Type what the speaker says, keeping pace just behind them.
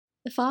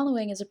The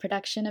following is a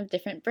production of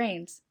Different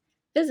Brains.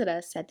 Visit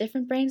us at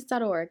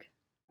differentbrains.org.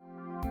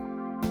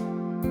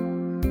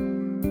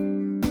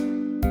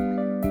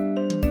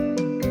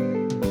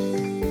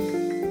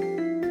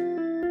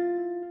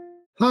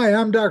 Hi,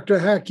 I'm Dr.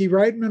 Hackie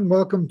Reitman.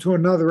 Welcome to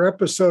another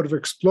episode of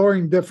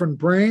Exploring Different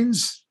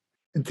Brains.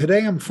 And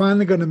today I'm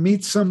finally going to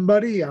meet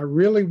somebody I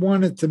really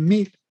wanted to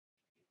meet.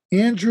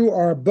 Andrew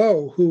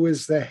Arbeau, who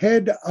is the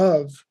head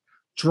of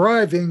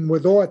Driving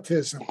with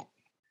Autism.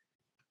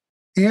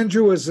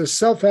 Andrew is a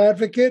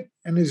self-advocate,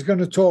 and he's going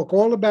to talk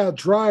all about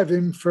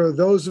driving for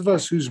those of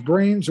us whose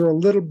brains are a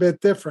little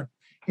bit different.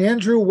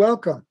 Andrew,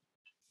 welcome.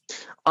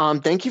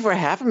 Thank you for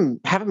having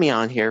me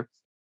on here.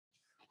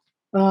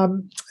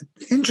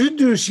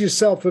 Introduce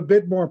yourself a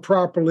bit more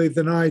properly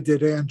than I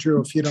did, Andrew,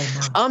 if you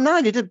don't mind. No,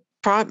 you did.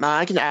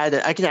 I can add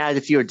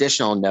a few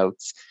additional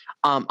notes.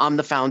 I'm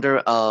the founder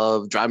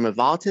of Driving with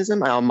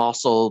Autism. I'm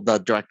also the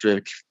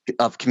director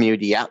of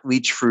community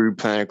outreach through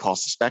Plan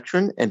Across the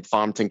Spectrum in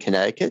Farmington,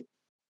 Connecticut.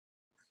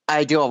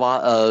 I do a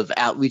lot of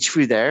outreach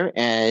through there,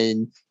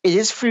 and it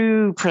is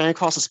through Plan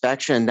Across the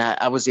Spectrum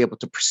that I was able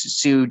to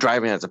pursue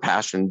driving as a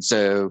passion.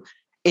 So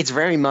it's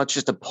very much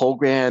just a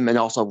program and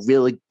also a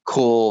really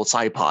cool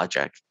side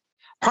project.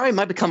 Probably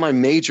might become my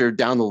major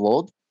down the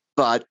road,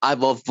 but I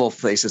love both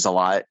places a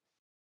lot.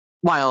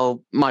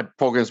 While my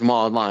program's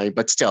more online,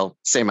 but still,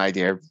 same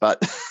idea.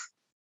 But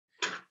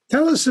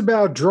tell us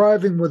about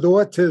Driving with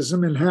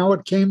Autism and how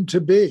it came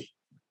to be.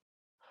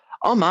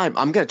 Oh my,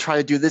 I'm going to try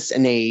to do this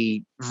in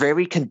a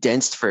very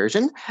condensed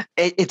version.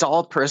 It's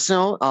all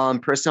personal.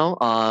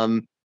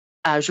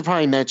 I should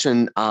probably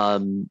mention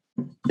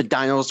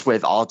diagnosed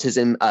with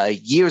autism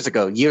years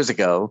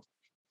ago.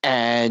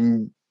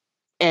 And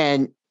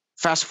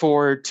fast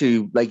forward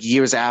to like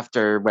years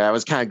after, where I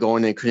was kind of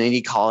going to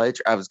community college.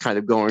 I was kind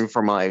of going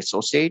for my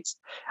associates.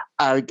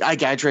 I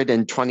graduated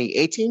in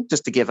 2018,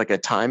 just to give like a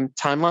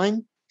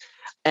timeline.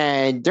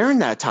 And during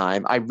that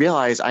time, I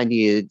realized I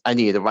needed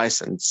a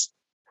license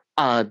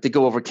to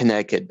go over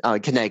Connecticut.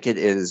 Connecticut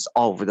is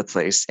all over the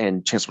place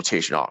in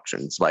transportation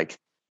options. Like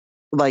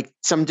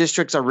some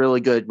districts are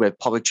really good with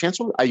public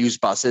transport. I use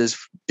buses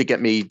to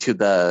get me to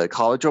the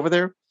college over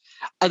there.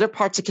 Other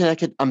parts of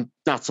Connecticut,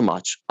 not so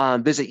much.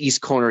 There's an east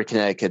corner of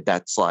Connecticut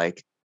that's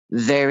like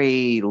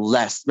very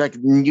less. Like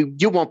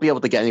you won't be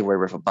able to get anywhere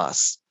with a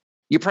bus.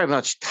 You pretty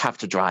much have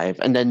to drive.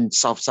 And then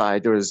south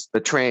side, there's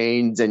the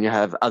trains, and you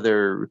have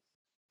other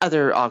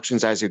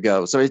options as you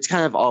go. So it's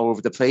kind of all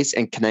over the place,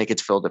 and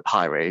Connecticut's filled with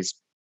highways.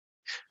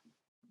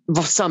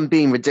 Some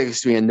being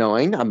ridiculously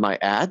annoying, I might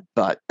add,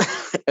 but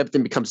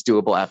everything becomes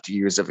doable after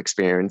years of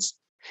experience,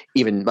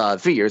 even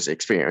 3 years of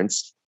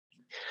experience.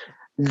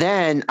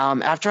 Then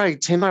after I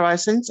obtained my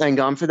license and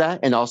gone for that,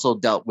 and also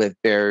dealt with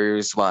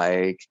barriers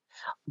like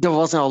there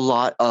wasn't a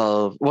lot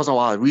of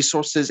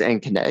resources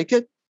in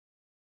Connecticut,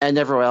 and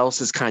everywhere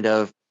else is kind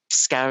of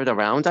scattered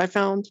around, I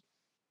found.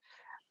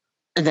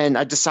 And then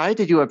I decided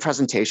to do a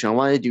presentation. I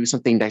wanted to do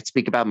something that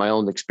speak about my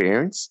own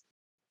experience.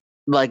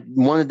 Like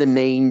one of the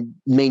main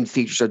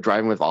features of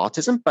driving with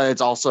autism, but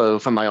it's also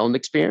from my own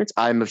experience.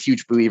 I'm a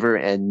huge believer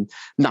in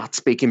not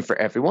speaking for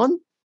everyone,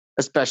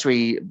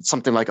 especially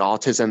something like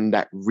autism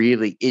that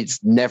really is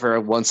never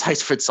a one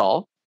size fits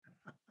all.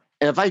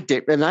 And if I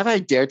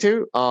dare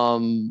to,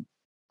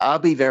 I'll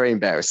be very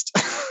embarrassed.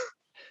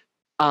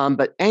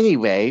 But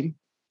anyway,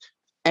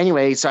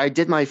 so I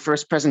did my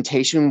first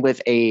presentation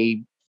with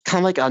a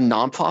kind of like a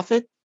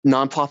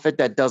nonprofit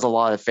that does a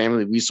lot of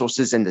family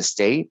resources in the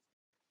state.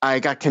 I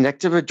got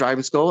connected with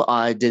driving school.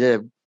 I did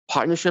a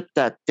partnership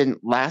that didn't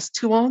last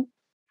too long.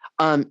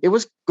 It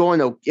was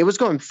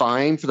going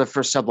fine for the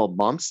first several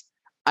months.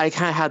 I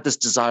kind of had this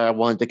desire. I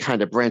wanted to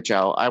kind of branch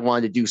out. I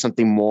wanted to do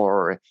something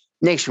more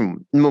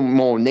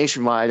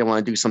nationwide. I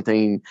want to do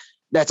something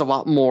that's a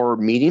lot more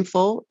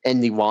meaningful in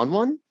the long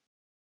run.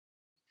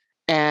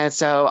 And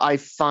so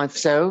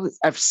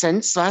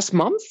since last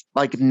month,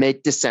 like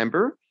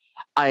mid-December,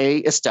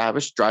 I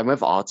established Driving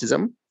with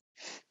Autism.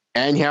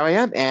 And here I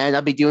am, and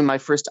I'll be doing my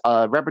first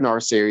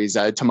webinar series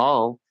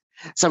tomorrow.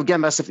 So I'm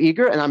getting myself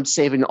eager, and I'm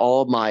saving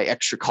all my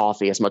extra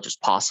coffee as much as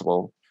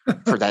possible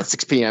for that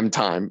 6 p.m.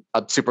 time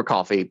of super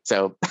coffee.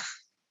 So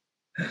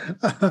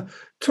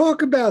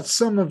talk about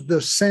some of the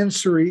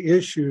sensory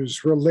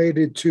issues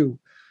related to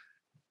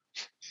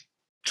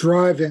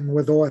driving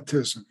with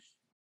autism.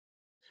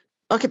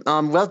 Okay,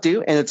 will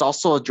do. And it's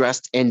also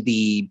addressed in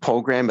the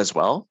program as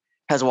well.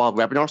 Has a lot of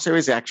webinar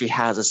series. It actually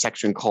has a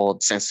section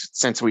called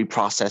sensory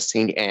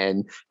processing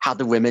and how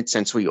to limit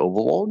sensory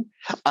overload.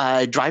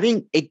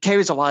 Driving, it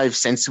carries a lot of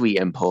sensory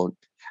input.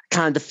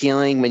 Kind of the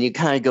feeling when you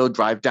kind of go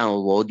drive down a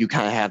road, you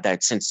kind of have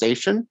that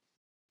sensation.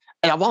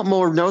 And a lot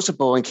more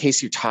noticeable in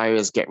case your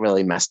tires get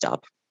really messed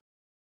up.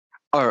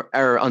 Or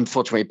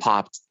unfortunately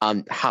popped,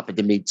 happened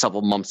to me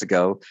several months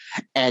ago.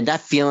 And that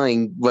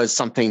feeling was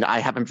something that I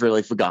haven't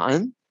really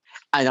forgotten.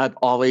 And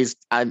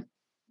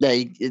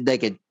they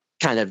get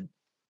kind of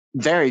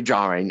very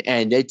jarring,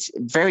 and it's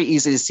very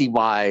easy to see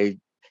why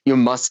you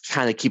must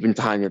kind of keep in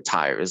time your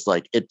tires.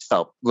 Like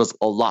was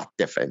a lot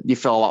different. You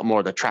feel a lot more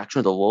of the traction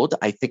of the road.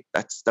 I think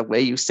that's the way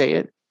you say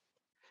it.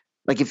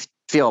 like you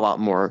feel a lot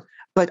more.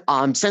 But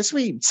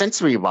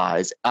sensory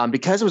wise,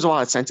 because there was a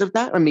lot of sense of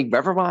that. I mean,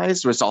 weather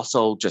wise, there's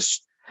also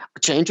just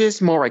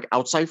changes more like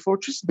outside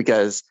forces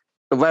because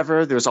the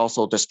weather. There's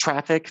also just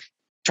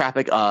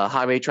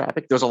highway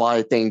traffic. There's a lot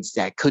of things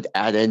that could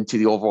add into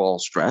the overall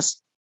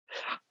stress.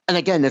 And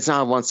again, it's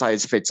not a one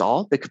size fits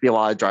all. There could be a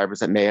lot of drivers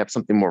that may have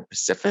something more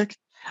specific.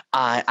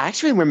 I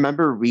actually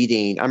remember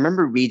reading. I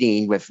remember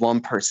reading with one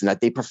person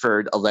that they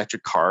preferred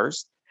electric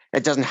cars.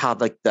 It doesn't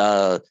have like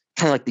the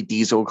kind of like the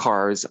diesel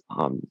cars.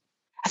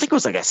 I think it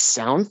was like a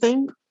sound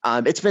thing.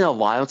 It's been a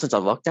while since I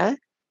looked at it.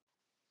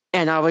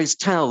 And I always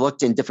kind of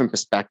looked in different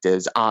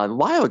perspectives. A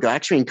while ago, I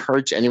actually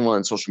encouraged anyone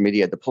on social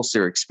media to post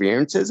their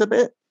experiences a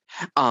bit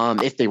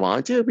if they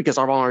wanted to, because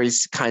I'm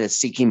always kind of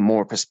seeking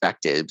more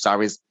perspectives. I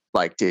always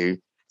like to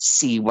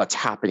see what's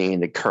happening in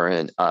the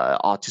current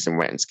autism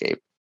landscape,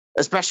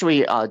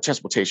 especially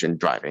transportation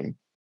driving.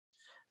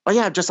 But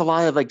yeah, just a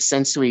lot of like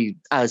sensory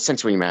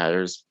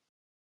matters.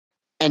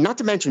 And not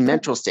to mention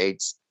mental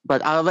states,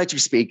 but I'll let you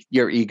speak.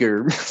 You're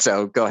eager,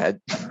 so go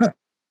ahead.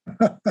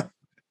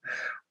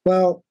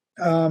 Well,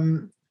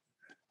 one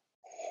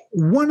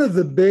of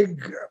the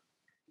big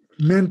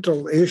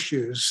mental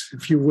issues,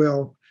 if you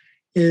will,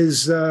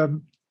 is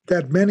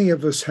that many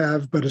of us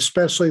have, but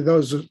especially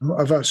those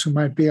of us who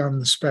might be on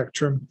the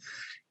spectrum,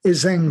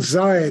 is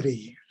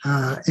anxiety.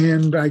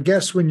 And I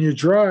guess when you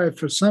drive,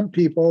 for some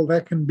people,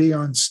 that can be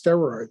on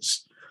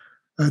steroids.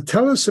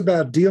 Tell us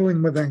about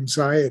dealing with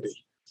anxiety.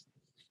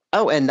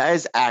 Oh, and that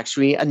is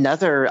actually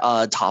another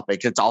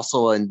topic. It's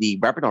also in the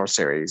webinar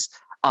series.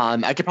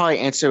 I could probably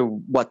answer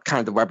what kind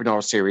of the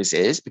webinar series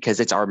is because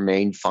it's our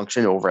main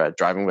function over at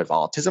Driving with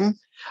Autism.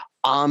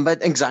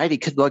 But anxiety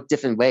could look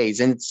different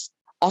ways. And it's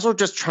also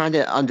just trying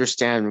to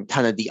understand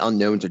kind of the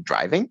unknowns of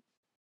driving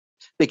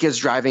because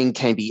driving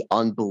can be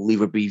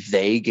unbelievably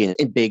vague and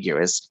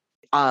ambiguous.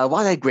 A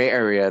lot of gray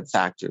area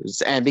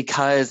factors. And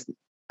because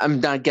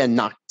I'm not, again,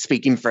 not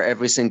speaking for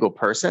every single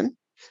person,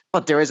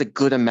 but there is a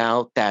good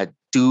amount that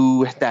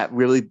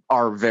really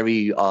are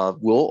very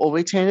rule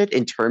oriented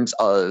in terms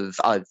of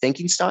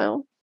thinking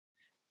style.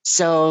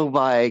 So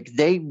like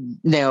they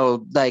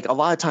know, like a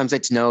lot of times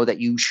it's know that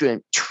you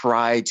shouldn't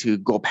try to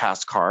go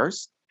past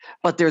cars,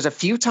 but there's a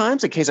few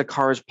times in case a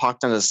car is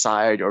parked on the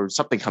side or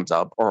something comes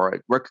up or a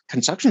work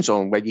construction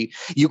zone where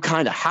you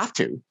kind of have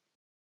to.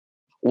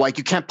 Like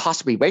you can't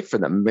possibly wait for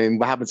them. I mean,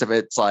 what happens if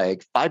it's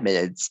like 5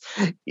 minutes?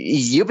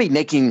 You'll be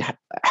making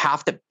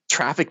half the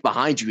traffic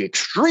behind you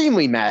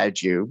extremely mad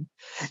at you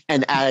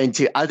and adding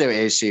to other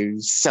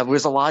issues. So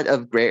there's a lot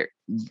of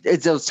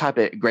it's those type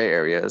of gray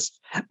areas.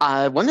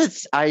 I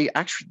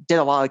actually did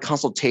a lot of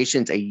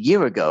consultations a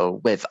year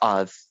ago with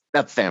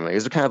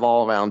families. They're kind of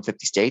all around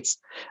 50 states.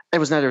 There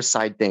was another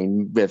side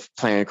thing with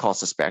planning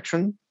across the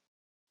spectrum.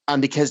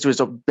 Because there's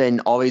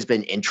always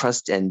been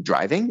interest in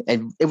driving.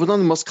 And it was one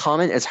of the most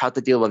common is how to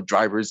deal with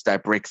drivers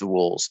that break the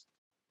rules.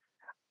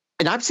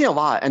 And I've seen a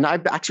lot, and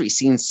I've actually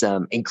seen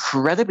some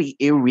incredibly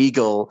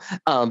illegal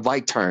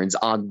right turns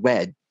on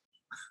red.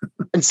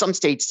 In some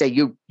states say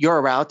you're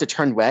allowed to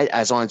turn red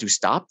as long as you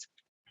stopped.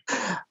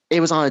 It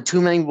was on a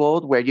 2-lane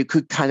road where you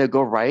could kind of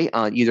go right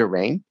on either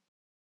lane.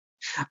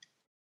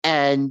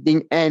 And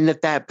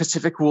that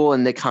Pacific rule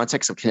in the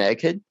context of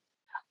Connecticut,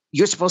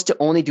 you're supposed to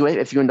only do it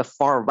if you're in the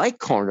far right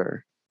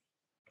corner.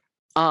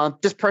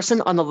 This person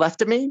on the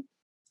left of me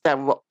that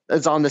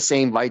is on the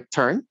same right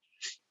turn,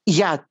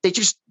 yeah, they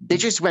just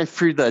went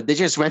through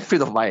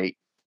the light.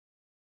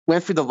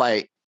 Went through the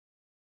light.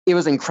 It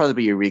was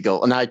incredibly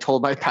illegal. And I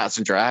told my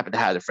passenger, I happen to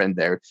have a friend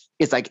there.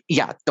 It's like,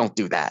 yeah, don't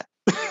do that.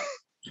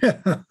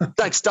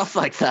 Like stuff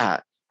like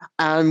that.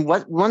 And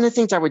one of the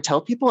things I would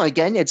tell people,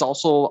 again, it's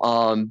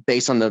also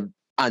based on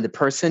the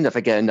person, if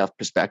I get enough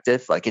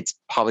perspective, like it's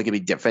probably gonna be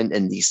different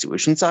in the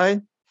solution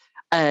side.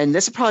 And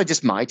this is probably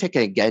just my take.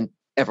 And again,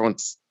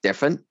 everyone's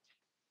different.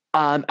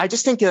 I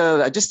just think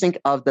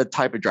of the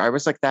type of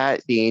drivers like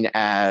that being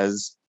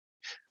as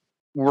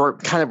we're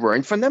kind of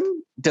learned from them.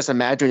 Just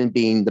imagine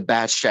being the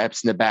bad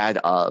chefs and the bad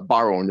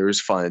bar owners,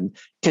 fun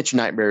Kitchen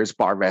Nightmares,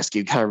 Bar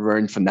Rescue, kind of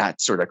learn from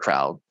that sort of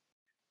crowd.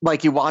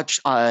 Like you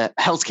watch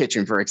Hell's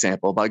Kitchen, for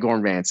example, by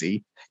Gordon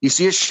Ramsay. You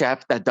see a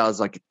chef that does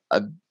like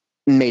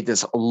made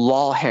this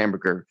raw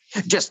hamburger,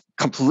 just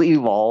completely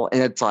raw,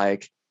 and it's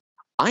like,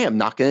 I am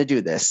not going to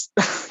do this.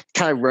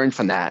 Kind of learn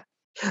from that.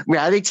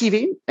 Reality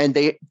TV, and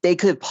they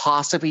could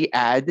possibly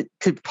add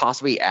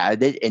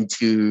it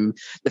into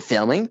the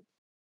filming,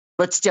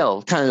 but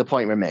still, kind of the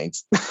point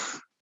remains.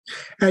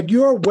 At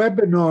your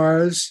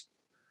webinars,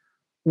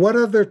 what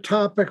other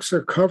topics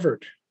are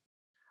covered?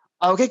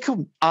 Okay,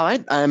 cool. All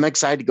right, I'm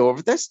excited to go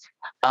over this.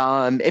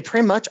 It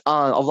pretty much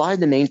a lot of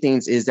the main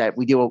things is that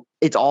we do.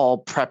 It's all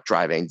prep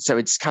driving, so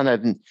it's kind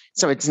of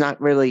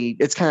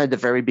the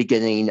very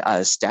beginning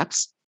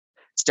steps.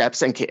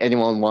 In case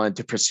anyone wanted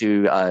to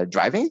pursue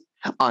driving.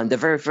 The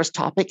very first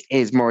topic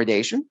is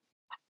motorization.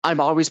 I've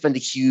always been a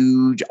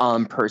huge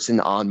person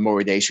on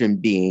motorization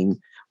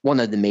being one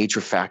of the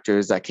major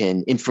factors that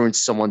can influence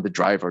someone to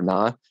drive or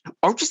not,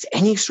 or just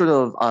any sort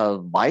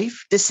of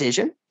life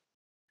decision.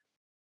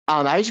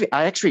 I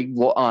actually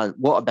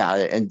wrote about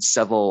it in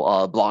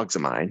several blogs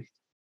of mine.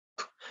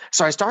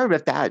 So I started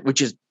with that,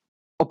 which is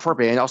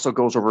appropriate and also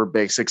goes over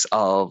basics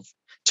of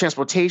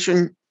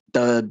transportation,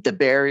 the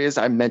barriers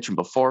I mentioned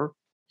before.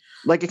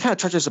 Like it kind of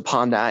touches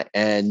upon that,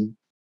 and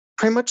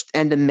pretty much,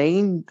 and the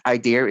main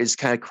idea is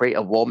kind of create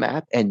a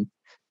roadmap and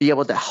be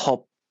able to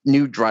help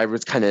new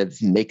drivers kind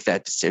of make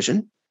that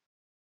decision.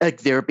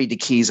 Like there be the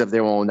keys of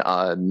their own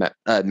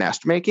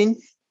master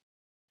making.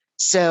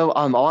 So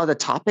all of the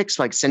topics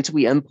like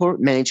sensory input,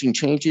 managing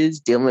changes,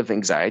 dealing with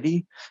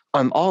anxiety,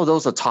 all of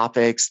those are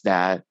topics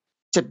that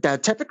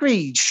that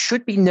typically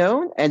should be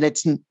known,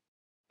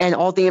 and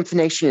all the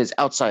information is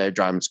outside of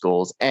driving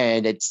schools,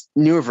 and it's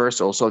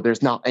universal. So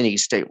there's not any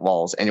state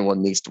laws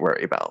anyone needs to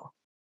worry about.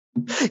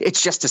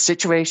 It's just the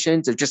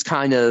situations of just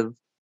kind of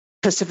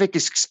specific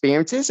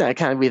experiences, and I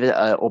kind of leave it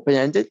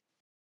open-ended.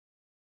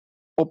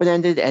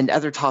 Open-ended, and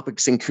other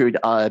topics include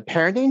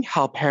parenting,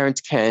 how parents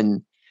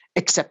can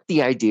accept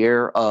the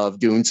idea of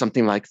doing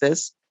something like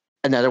this.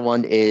 Another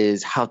one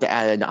is how to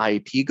add an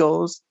IEP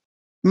goals.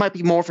 Might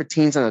be more for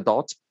teens and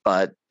adults,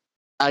 but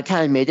I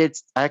kind of made it.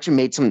 I actually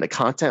made some of the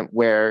content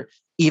where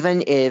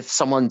even if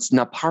someone's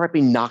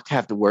probably not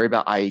have to worry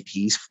about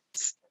IEPs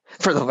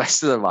for the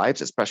rest of their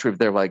lives, especially if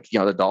they're like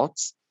young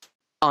adults,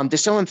 the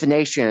still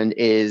information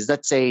is,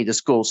 let's say the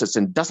school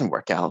system doesn't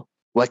work out.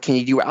 What can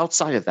you do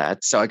outside of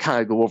that? So I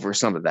kind of go over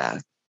some of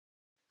that.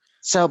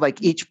 So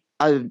like each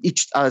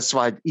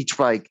slide, each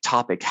like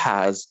topic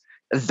has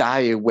a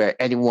value where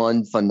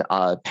anyone from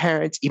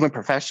parents, even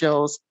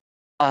professionals,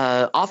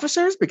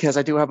 officers, because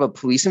I do have a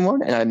policing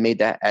one, and I made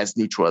that as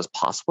neutral as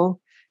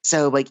possible.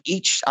 So like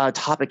each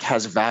topic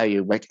has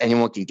value, like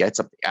anyone can get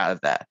something out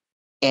of that,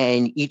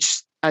 and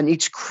each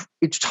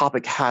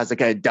topic has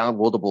like a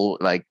downloadable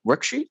like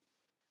worksheet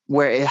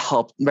where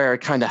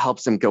it kind of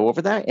helps them go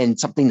over that, and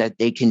something that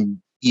they can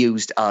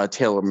use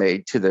tailor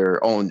made to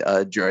their own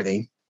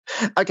journey.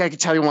 Okay, I can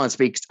tell you want to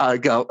speak.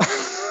 Go.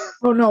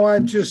 Oh no, I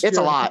just it's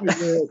a lot.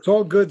 It's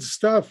all good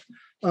stuff.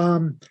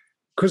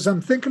 Because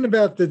I'm thinking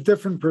about the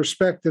different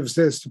perspectives.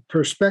 There's the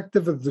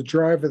perspective of the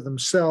driver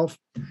themselves.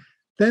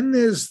 Then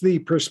there's the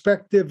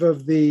perspective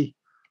of the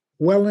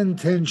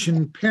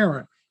well-intentioned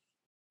parent.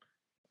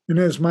 And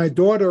as my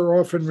daughter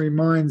often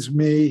reminds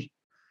me,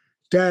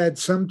 Dad,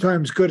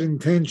 sometimes good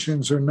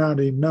intentions are not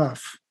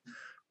enough.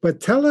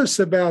 But tell us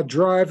about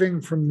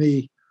driving from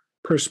the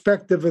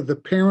perspective of the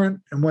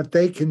parent and what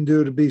they can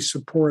do to be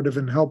supportive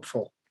and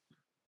helpful.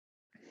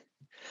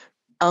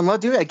 I'll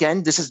do it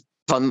again. This is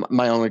from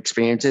my own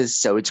experiences,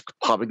 so it's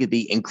probably going to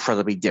be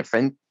incredibly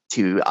different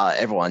to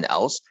everyone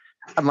else.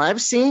 What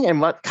I've seen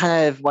and what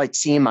kind of like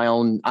seeing my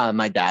own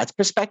my dad's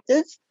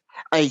perspective,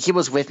 he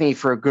was with me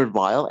for a good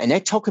while, and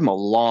it took him a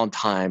long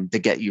time to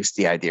get used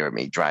to the idea of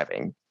me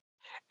driving.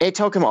 It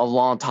took him a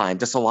long time,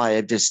 just a lot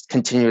of just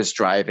continuous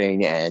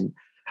driving and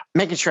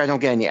making sure I don't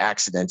get any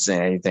accidents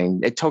and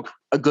anything. It took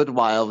a good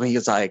while. He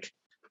was like,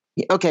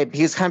 okay,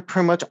 he's kind of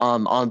pretty much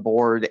on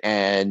board,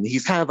 and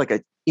he's kind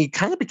of he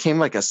kind of became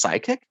like a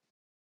psychic.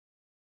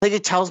 Like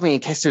it tells me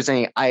in case there's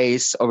any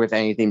ice or if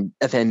anything,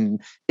 of him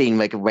being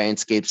like a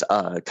landscapes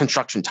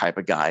construction type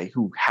of guy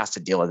who has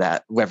to deal with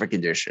that weather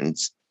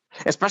conditions,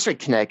 especially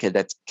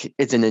Connecticut.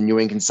 It's in the New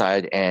England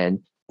side, and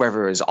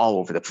weather is all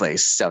over the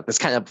place. So that's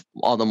kind of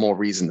all the more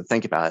reason to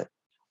think about it.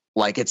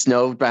 Like it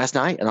snowed last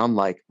night, and I'm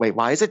like, wait,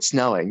 why is it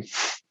snowing?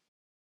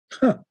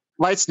 Huh.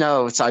 Why it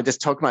snow? So I just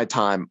took my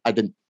time. I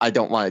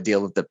don't want to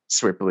deal with the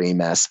swippily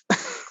mess.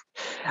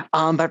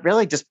 But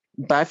really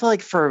but I feel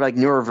like for like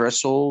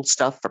universal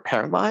stuff for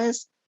parent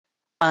wise,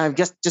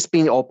 just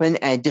being open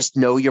and just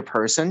know your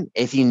person.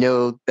 If you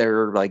know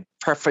their like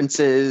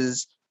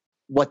preferences,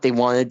 what they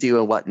want to do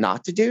and what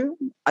not to do,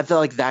 I feel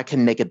like that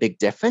can make a big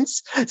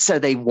difference. So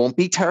they won't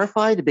be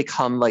terrified to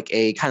become like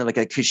a kind of like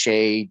a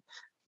cliche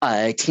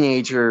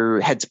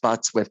teenager heads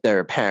butts with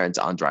their parents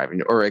on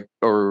driving, or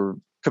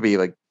could be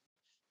like,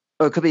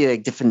 or it could be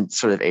like different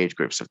sort of age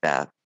groups of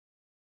that.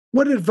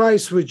 What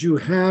advice would you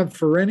have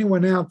for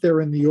anyone out there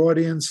in the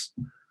audience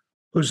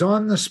who's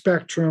on the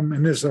spectrum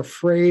and is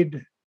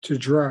afraid to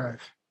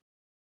drive?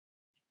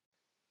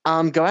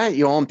 Go at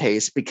your own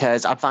pace,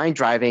 because I find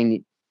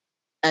driving,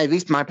 at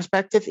least my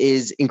perspective,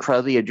 is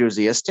incredibly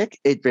enthusiastic.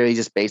 It really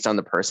just based on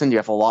the person. You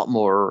have a lot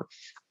more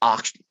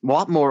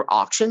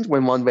options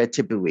when one led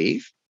to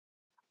believe.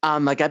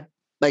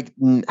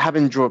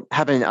 Having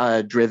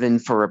driven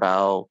for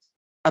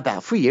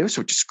about 3 years,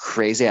 which is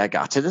crazy. I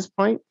got to this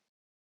point.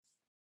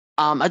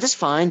 I just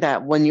find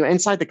that when you're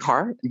inside the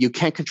car, you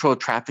can't control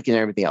traffic and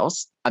everything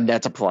else.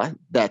 That's a plot.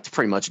 That's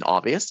pretty much an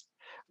obvious.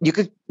 You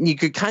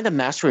could kind of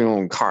master your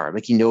own car.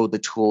 Like, you know the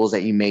tools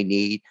that you may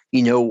need.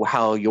 You know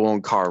how your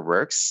own car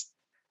works.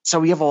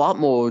 So you have a lot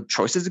more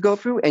choices to go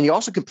through, and you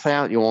also can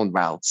plan out your own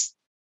routes.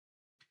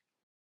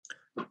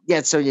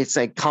 Yeah, so it's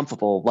like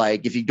comfortable.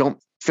 Like if you don't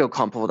feel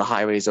comfortable with the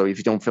highways, or if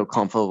you don't feel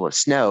comfortable with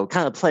snow,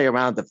 kind of play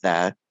around with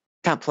that.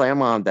 Kind of play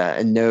around that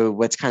and know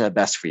what's kind of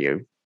best for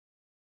you.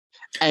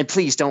 And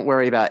please don't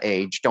worry about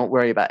age. Don't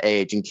worry about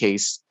age in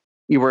case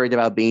you're worried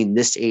about being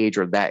this age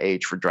or that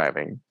age for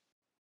driving.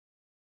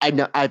 I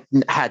know I've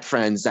had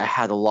friends that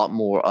had a lot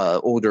more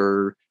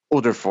older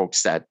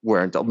folks that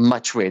weren't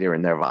much later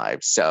in their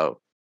lives. So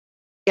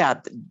yeah,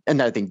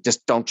 another thing,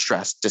 just don't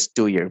stress. Just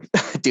do you,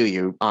 do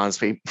you,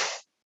 honestly.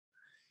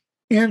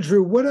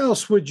 Andrew, what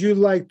else would you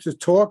like to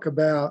talk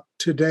about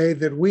today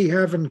that we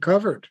haven't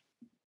covered?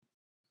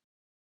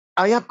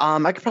 Oh yeah,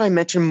 I could probably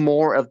mention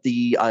more of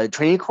the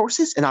training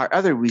courses and our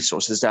other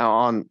resources that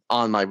are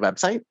on my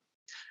website.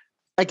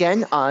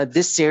 Again,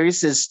 this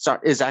series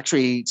is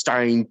actually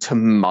starting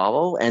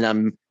tomorrow,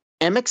 and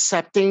I'm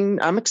accepting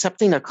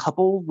a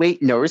couple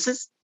late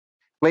notices,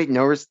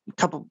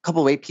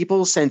 couple late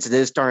people, since it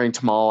is starting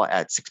tomorrow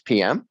at 6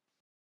 p.m.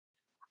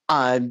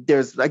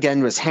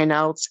 There's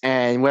handouts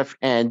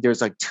and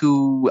there's like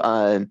two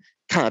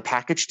kind of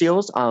package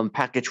deals.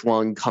 Package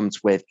one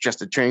comes with just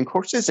the training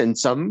courses and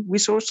some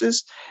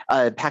resources.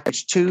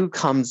 Package two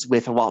comes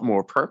with a lot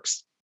more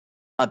perks.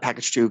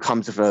 Package two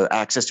comes with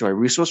access to a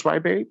resource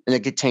library, and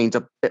it contains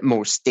a bit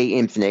more state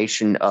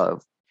information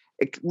of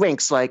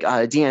links like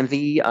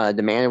DMV,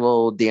 the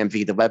manual,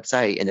 DMV, the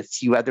website, and a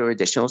few other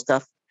additional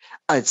stuff.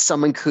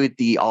 Some include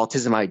the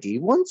Autism ID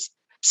ones.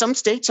 Some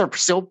states are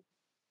still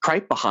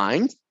quite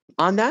behind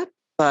on that,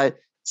 but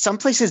some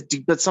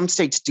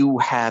states do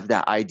have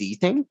that ID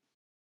thing,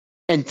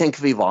 and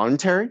thankfully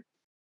voluntary.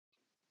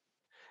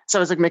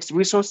 So it's like mixed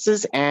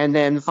resources. And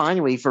then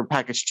finally, for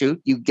package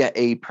two, you get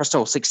a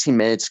personal 16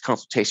 minutes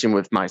consultation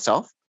with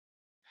myself.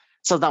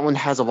 So that one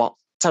has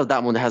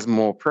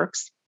more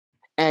perks.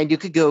 And you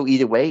could go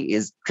either way,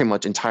 is pretty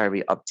much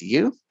entirely up to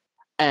you.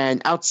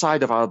 And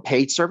outside of our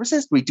paid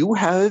services, we do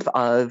have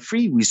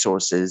free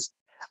resources.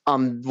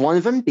 One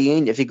of them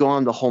being, if you go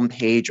on the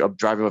homepage of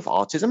Driving with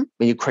Autism,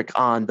 when you click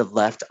on the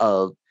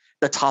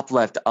top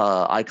left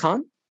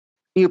icon,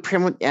 you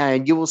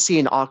will see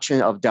an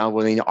option of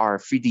downloading our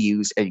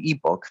free-to-use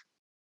ebook,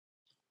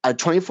 a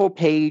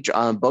 24-page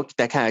book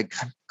that kind of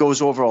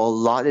goes over a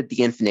lot of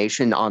the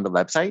information on the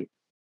website.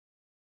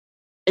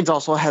 It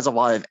also has a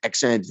lot of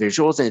excellent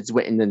visuals, and it's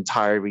written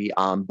entirely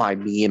by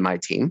me and my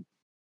team.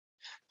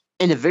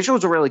 And the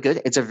visuals are really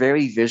good. It's a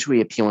very visually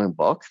appealing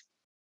book.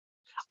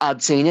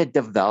 Seeing it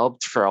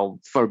developed for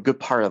a good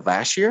part of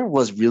last year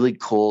was really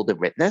cool to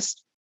witness.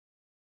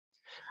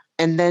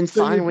 And then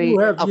So finally,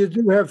 you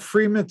do have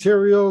free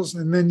materials,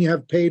 and then you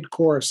have paid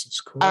courses,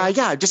 correct?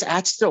 Yeah, it just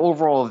adds to the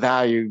overall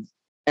value.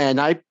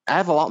 And I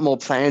have a lot more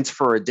plans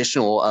for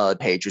additional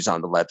pages on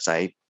the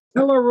website.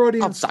 Tell our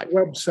audience the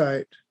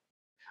website.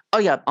 Oh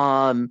yeah,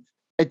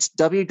 it's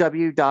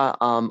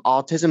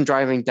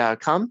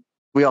www.autismdriving.com.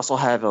 We also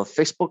have a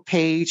Facebook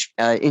page,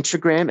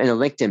 Instagram, and a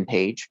LinkedIn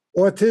page.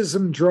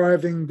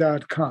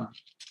 Autismdriving.com.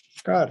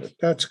 Got it.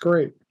 That's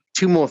great.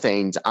 Two more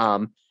things.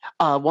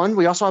 One,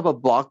 we also have a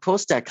blog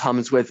post that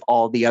comes with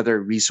all the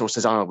other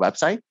resources on our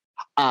website.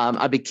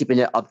 I'll be keeping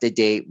it up to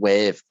date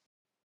with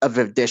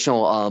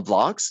additional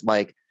blogs.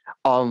 Like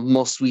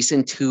most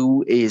recent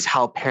two is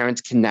how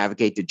parents can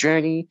navigate the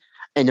journey,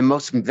 and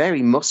the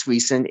very most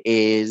recent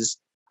is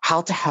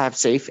how to have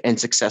safe and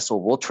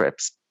successful road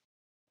trips.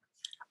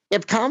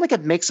 It's kind of like a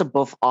mix of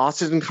both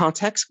autism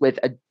context with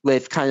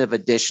kind of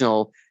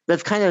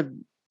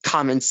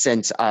common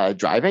sense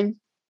driving.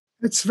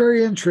 It's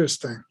very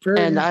interesting.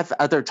 I have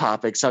other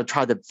topics. I'll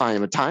try to find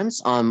them at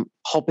times. I'm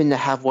hoping to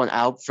have one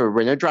out for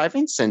winter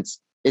driving, since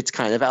it's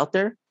kind of out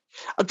there.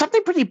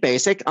 Something pretty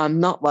basic. I'm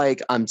not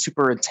like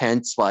super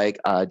intense like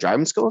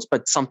driving schools,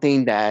 but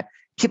something that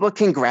people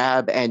can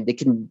grab and they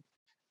can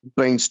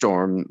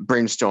brainstorm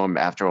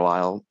after a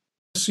while.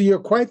 So you're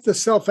quite the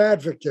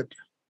self-advocate.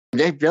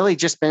 They've really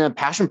just been a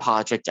passion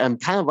project. I'm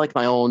kind of like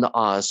my own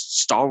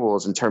Star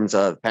Wars in terms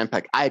of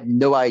Penpack. I have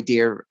no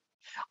idea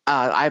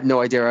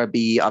I'd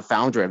be a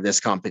founder of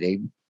this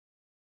company.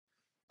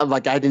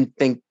 Like I didn't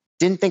think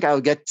I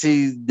would get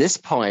to this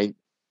point.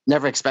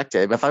 Never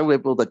expected. If I were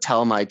able to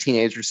tell my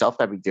teenager self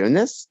that I'd be doing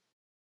this,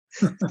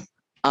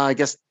 I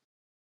guess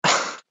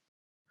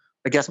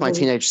my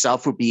teenage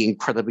self would be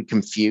incredibly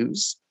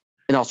confused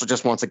and also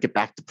just wants to get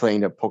back to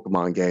playing a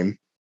Pokemon game,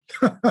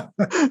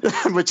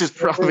 which is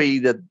probably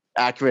the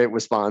accurate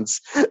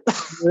response.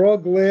 We're all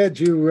glad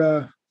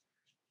you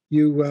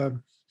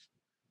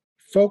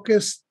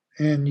focused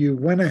and you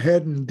went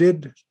ahead and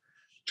did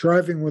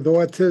Driving with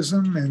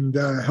Autism and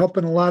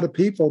helping a lot of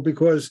people,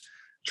 because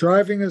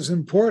driving is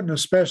important,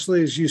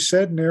 especially, as you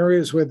said, in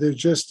areas where there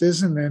just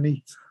isn't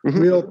any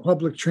real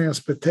public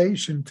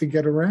transportation to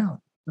get around.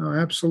 No,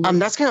 absolutely.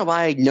 That's kind of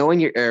why knowing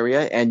your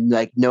area and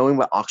like knowing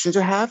what options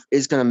you have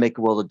is going to make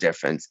a world of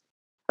difference,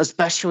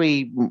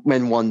 especially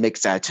when one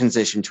makes that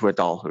transition to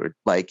adulthood.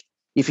 Like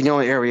if you know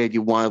an area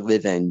you want to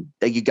live in,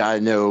 that you got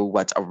to know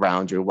what's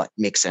around you, what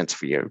makes sense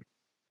for you.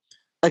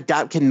 Like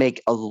that can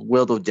make a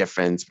world of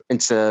difference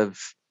instead of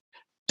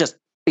just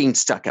being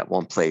stuck at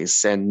one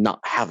place and not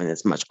having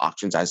as much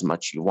options as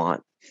much you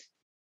want.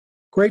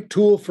 Great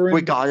tool for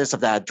regardless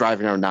of that,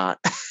 driving or not.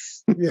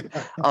 Yeah.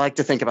 I like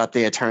to think about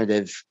the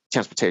alternative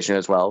transportation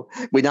as well.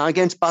 We're not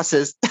against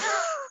buses.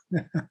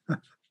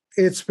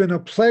 It's been a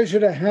pleasure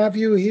to have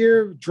you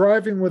here.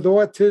 Driving with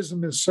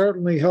Autism is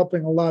certainly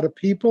helping a lot of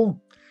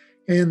people.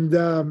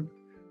 And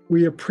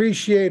We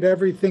appreciate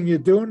everything you're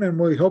doing, and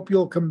we hope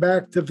you'll come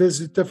back to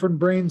visit Different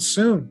Brains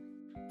soon.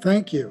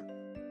 Thank you.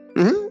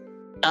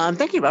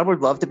 Thank you. I would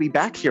love to be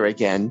back here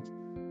again.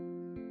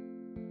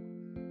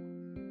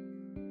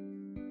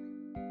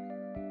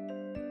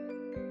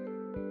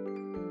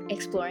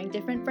 Exploring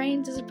Different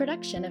Brains is a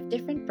production of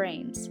Different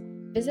Brains.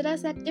 Visit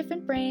us at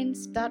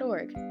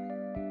differentbrains.org.